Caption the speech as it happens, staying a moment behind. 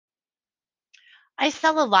I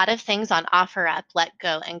sell a lot of things on OfferUp,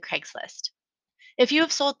 LetGo, and Craigslist. If you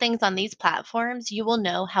have sold things on these platforms, you will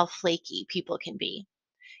know how flaky people can be.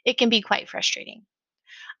 It can be quite frustrating.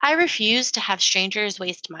 I refuse to have strangers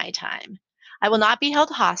waste my time. I will not be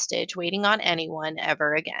held hostage waiting on anyone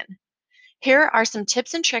ever again. Here are some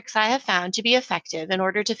tips and tricks I have found to be effective in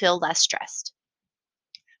order to feel less stressed.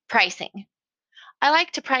 Pricing. I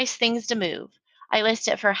like to price things to move. I list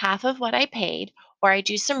it for half of what I paid, or I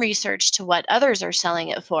do some research to what others are selling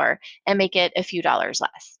it for and make it a few dollars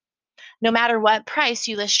less. No matter what price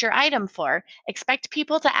you list your item for, expect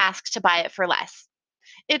people to ask to buy it for less.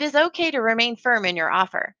 It is okay to remain firm in your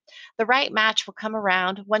offer. The right match will come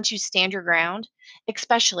around once you stand your ground,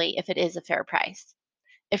 especially if it is a fair price.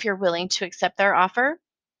 If you're willing to accept their offer,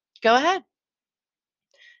 go ahead.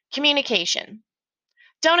 Communication.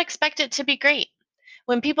 Don't expect it to be great.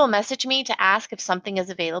 When people message me to ask if something is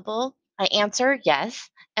available, I answer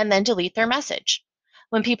yes and then delete their message.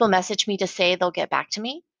 When people message me to say they'll get back to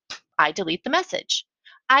me, I delete the message.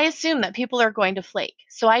 I assume that people are going to flake,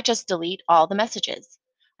 so I just delete all the messages.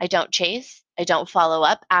 I don't chase, I don't follow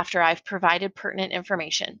up after I've provided pertinent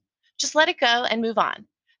information. Just let it go and move on.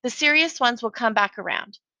 The serious ones will come back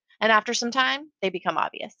around, and after some time, they become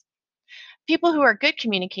obvious. People who are good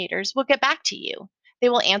communicators will get back to you. They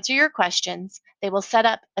will answer your questions. They will set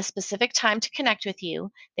up a specific time to connect with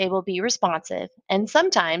you. They will be responsive and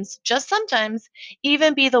sometimes, just sometimes,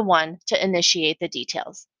 even be the one to initiate the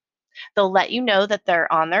details. They'll let you know that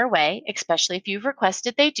they're on their way, especially if you've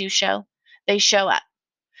requested they show up.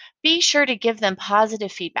 Be sure to give them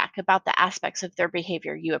positive feedback about the aspects of their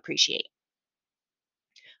behavior you appreciate.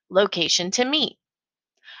 Location to meet.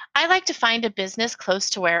 I like to find a business close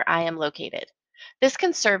to where I am located. This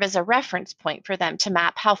can serve as a reference point for them to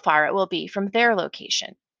map how far it will be from their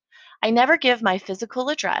location. I never give my physical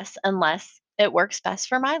address unless it works best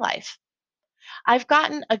for my life. I've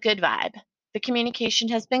gotten a good vibe. The communication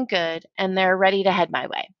has been good and they're ready to head my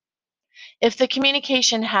way. If the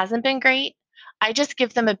communication hasn't been great, I just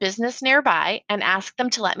give them a business nearby and ask them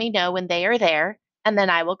to let me know when they are there, and then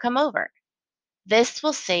I will come over. This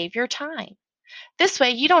will save your time. This way,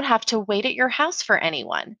 you don't have to wait at your house for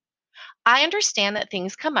anyone. I understand that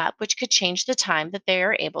things come up which could change the time that they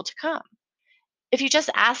are able to come. If you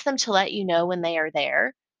just ask them to let you know when they are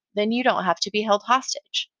there, then you don't have to be held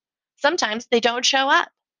hostage. Sometimes they don't show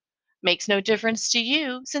up. Makes no difference to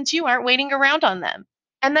you since you aren't waiting around on them.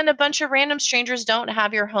 And then a bunch of random strangers don't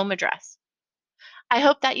have your home address. I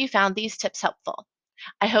hope that you found these tips helpful.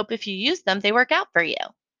 I hope if you use them, they work out for you.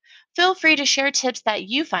 Feel free to share tips that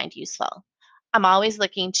you find useful. I'm always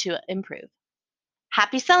looking to improve.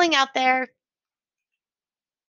 Happy selling out there!